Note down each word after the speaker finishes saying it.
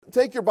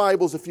take your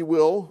Bibles, if you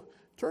will.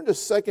 Turn to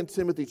 2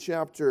 Timothy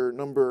chapter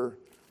number,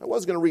 I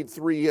was going to read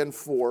 3 and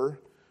 4.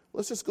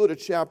 Let's just go to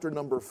chapter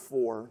number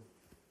 4.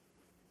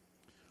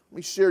 Let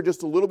me share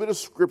just a little bit of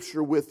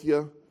scripture with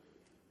you,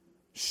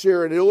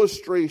 share an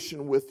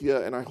illustration with you,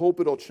 and I hope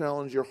it'll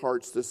challenge your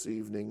hearts this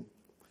evening.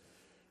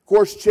 Of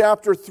course,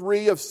 chapter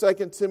 3 of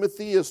 2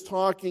 Timothy is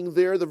talking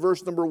there, the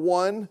verse number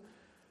 1.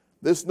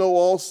 This know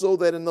also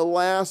that in the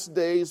last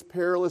days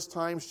perilous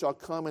times shall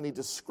come, and he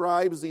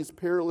describes these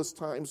perilous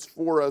times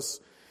for us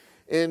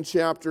in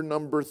chapter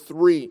number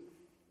 3.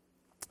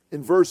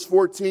 In verse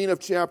 14 of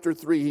chapter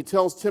 3, he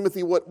tells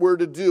Timothy what we're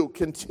to do.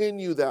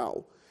 Continue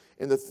thou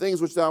in the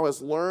things which thou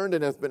hast learned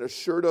and hast been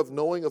assured of,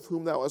 knowing of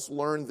whom thou hast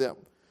learned them.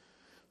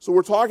 So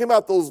we're talking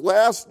about those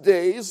last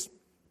days,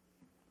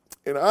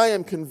 and I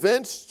am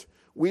convinced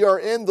we are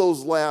in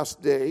those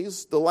last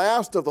days, the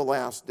last of the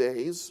last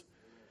days.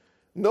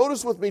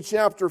 Notice with me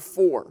chapter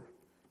 4,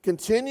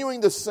 continuing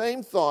the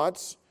same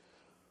thoughts.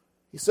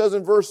 He says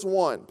in verse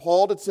 1,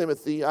 Paul to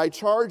Timothy, I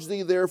charge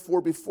thee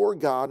therefore before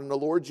God and the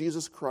Lord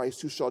Jesus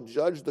Christ, who shall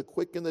judge the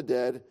quick and the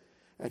dead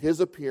at his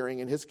appearing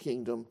in his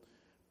kingdom,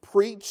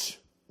 preach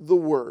the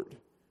word.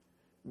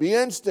 Be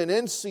instant,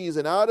 in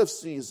season, out of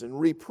season,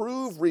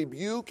 reprove,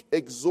 rebuke,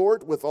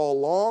 exhort with all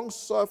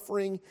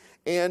long-suffering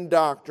and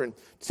doctrine.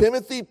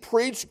 Timothy,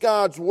 preach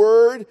God's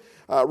word,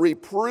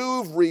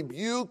 reprove,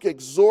 rebuke,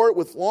 exhort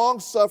with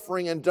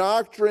long-suffering and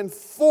doctrine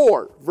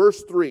for,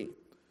 verse 3,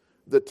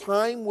 the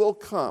time will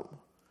come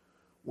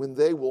when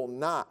they will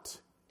not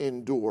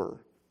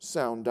endure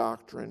sound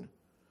doctrine,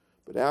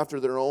 but after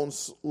their own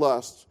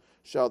lust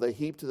shall they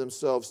heap to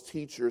themselves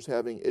teachers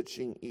having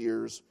itching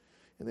ears,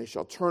 and they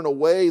shall turn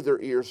away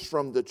their ears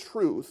from the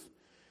truth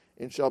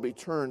and shall be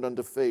turned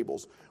unto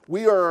fables.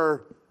 We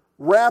are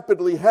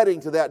rapidly heading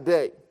to that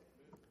day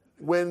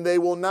when they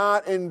will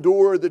not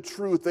endure the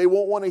truth. They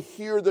won't want to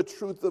hear the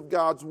truth of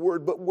God's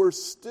word, but we're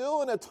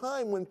still in a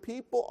time when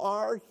people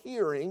are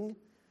hearing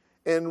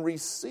and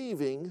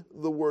receiving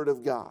the word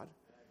of God.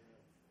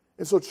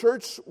 And so,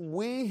 church,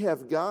 we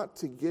have got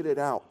to get it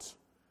out.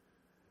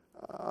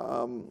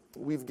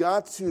 We've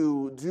got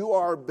to do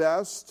our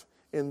best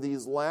in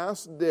these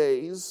last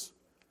days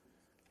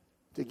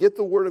to get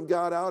the word of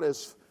God out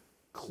as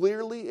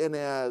clearly and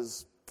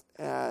as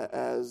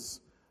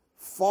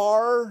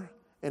far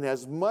and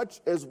as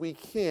much as we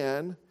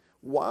can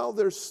while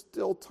there's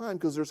still time,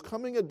 because there's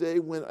coming a day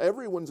when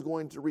everyone's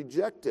going to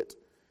reject it.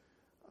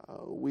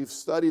 We've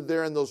studied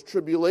there in those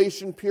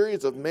tribulation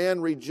periods of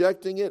man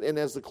rejecting it, and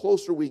as the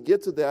closer we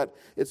get to that,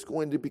 it's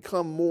going to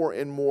become more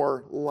and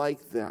more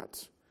like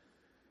that.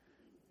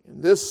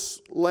 And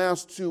this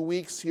last 2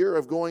 weeks here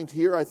of going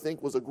here, I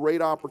think, was a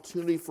great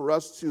opportunity for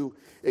us to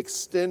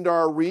extend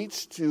our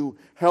reach, to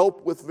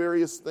help with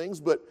various things,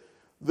 but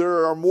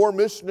there are more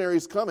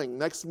missionaries coming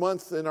next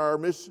month in our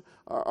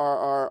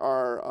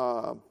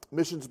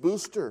missions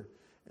booster.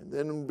 And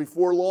then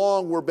before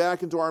long, we're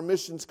back into our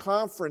missions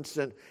conference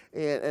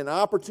and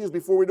opportunities.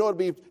 Before we know it,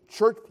 it'll be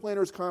Church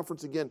Planters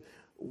Conference again.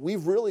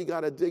 We've really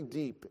got to dig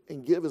deep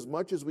and give as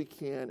much as we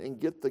can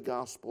and get the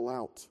gospel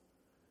out.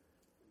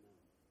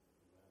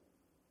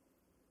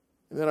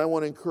 And then I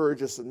want to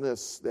encourage us in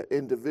this, that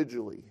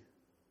individually,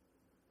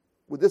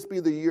 would this be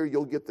the year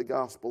you'll get the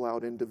gospel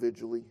out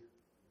individually?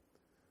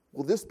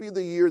 Will this be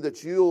the year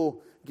that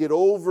you'll get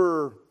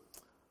over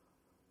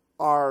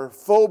our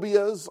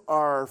phobias,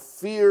 our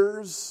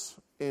fears,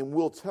 and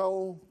we'll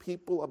tell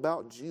people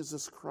about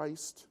Jesus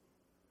Christ?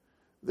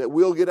 That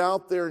we'll get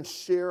out there and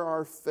share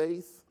our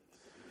faith?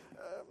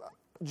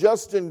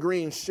 Justin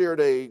Green shared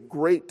a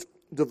great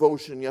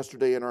devotion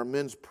yesterday in our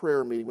men's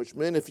prayer meeting, which,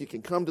 men, if you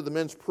can come to the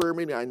men's prayer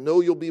meeting, I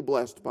know you'll be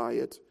blessed by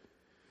it.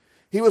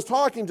 He was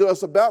talking to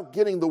us about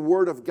getting the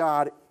Word of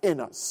God in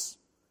us.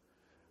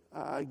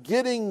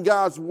 Getting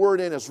God's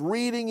Word in us,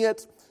 reading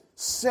it,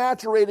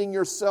 saturating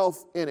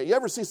yourself in it. You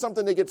ever see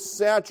something that gets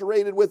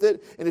saturated with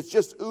it and it's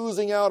just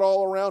oozing out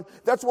all around?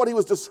 That's what he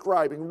was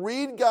describing.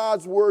 Read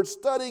God's Word,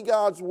 study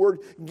God's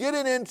Word, get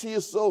it into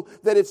you so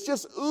that it's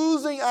just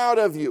oozing out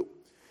of you.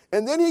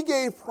 And then he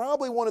gave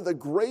probably one of the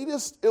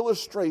greatest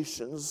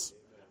illustrations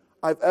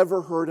I've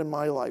ever heard in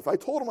my life. I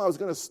told him I was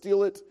going to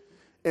steal it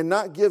and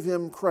not give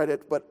him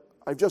credit, but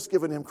I've just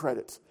given him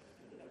credit.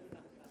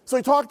 So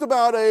he talked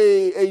about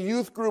a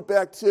youth group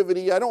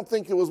activity. I don't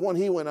think it was one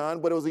he went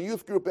on, but it was a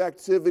youth group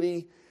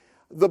activity.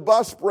 The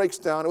bus breaks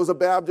down. It was a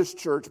Baptist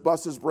church.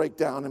 Buses break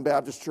down in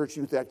Baptist church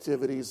youth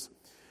activities.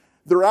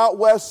 They're out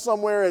west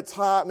somewhere. It's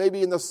hot.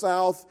 Maybe in the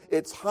south.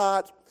 It's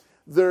hot.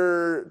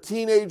 Their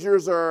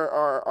teenagers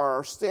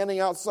are standing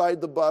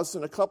outside the bus,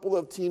 and a couple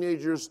of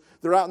teenagers,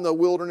 they're out in the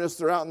wilderness,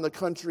 they're out in the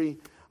country.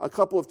 A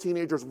couple of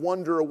teenagers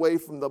wander away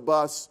from the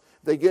bus.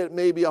 They get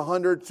maybe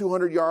 100,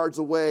 200 yards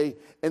away,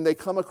 and they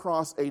come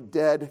across a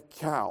dead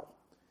cow.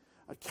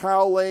 A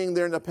cow laying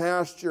there in the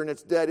pasture, and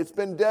it's dead. It's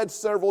been dead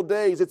several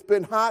days. It's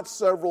been hot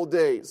several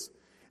days.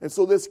 And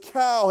so this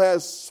cow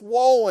has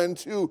swollen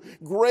to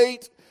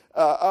great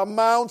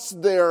amounts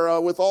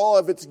there with all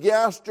of its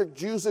gastric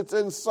juice that's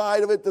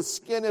inside of it. The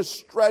skin is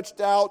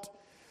stretched out.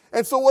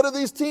 And so what do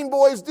these teen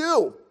boys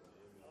do?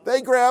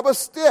 They grab a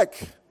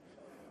stick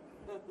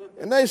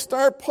and they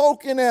start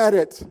poking at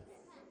it.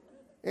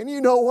 And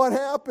you know what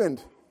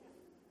happened?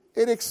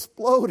 It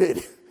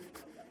exploded.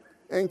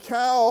 And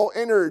cow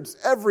innards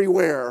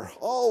everywhere,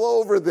 all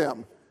over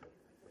them.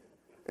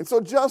 And so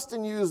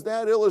Justin used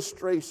that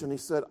illustration. He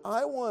said,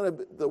 I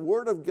want the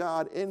Word of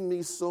God in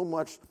me so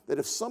much that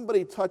if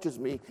somebody touches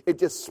me, it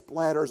just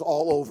splatters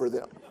all over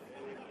them.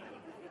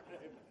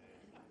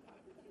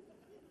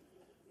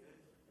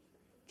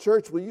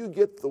 Church, will you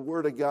get the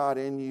Word of God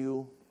in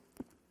you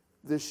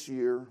this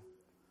year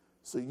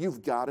so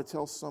you've got to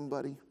tell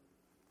somebody?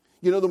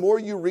 You know, the more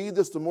you read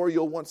this, the more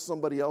you'll want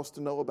somebody else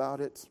to know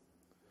about it.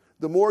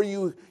 The more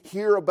you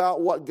hear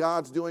about what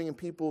God's doing in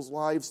people's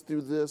lives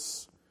through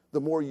this, the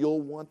more you'll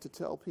want to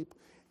tell people.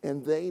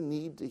 And they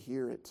need to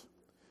hear it.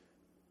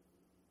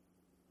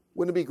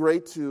 Wouldn't it be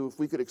great if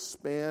we could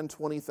expand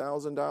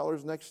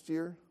 $20,000 next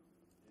year?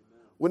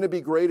 Amen. Wouldn't it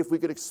be great if we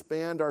could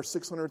expand our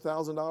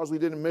 $600,000 we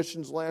did in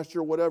missions last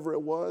year, whatever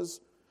it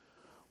was?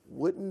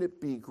 Wouldn't it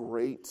be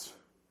great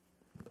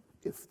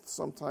if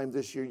sometime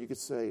this year you could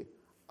say,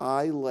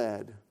 I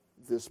led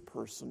this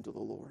person to the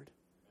Lord?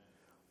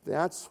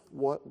 That's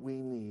what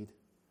we need.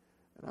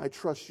 And I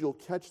trust you'll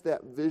catch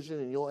that vision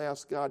and you'll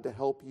ask God to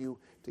help you,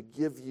 to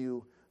give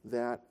you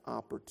that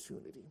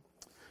opportunity.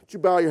 Would you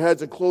bow your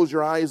heads and close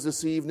your eyes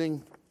this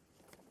evening?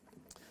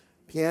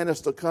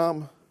 Pianist will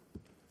come,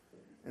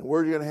 and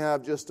we're going to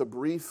have just a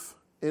brief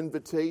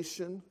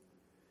invitation.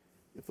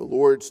 If the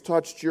Lord's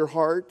touched your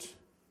heart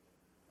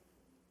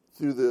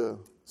through the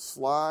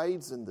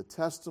slides and the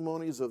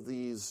testimonies of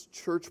these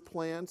church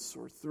plants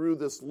or through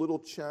this little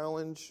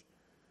challenge,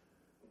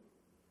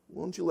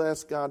 won't you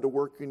ask God to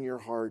work in your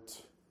heart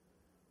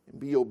and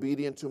be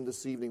obedient to Him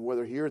this evening,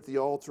 whether here at the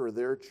altar or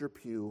there at your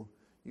pew,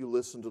 you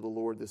listen to the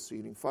Lord this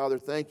evening. Father,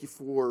 thank you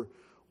for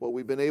what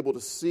we've been able to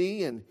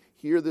see and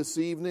hear this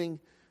evening.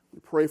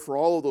 We pray for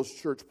all of those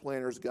church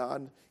planners,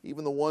 God,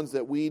 even the ones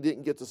that we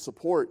didn't get to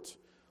support.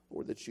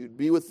 Lord, that you'd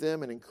be with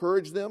them and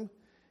encourage them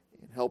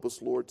and help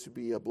us, Lord, to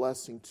be a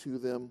blessing to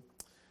them.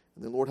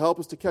 And then, Lord, help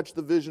us to catch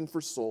the vision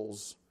for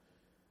souls.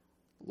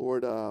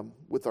 Lord,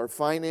 with our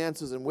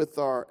finances and with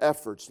our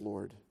efforts,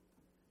 Lord,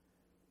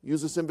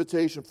 use this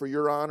invitation for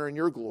your honor and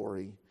your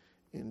glory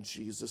in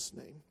Jesus'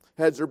 name.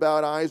 Heads are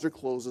bowed, eyes are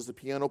closed as the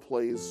piano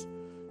plays.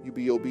 You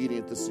be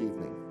obedient this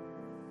evening.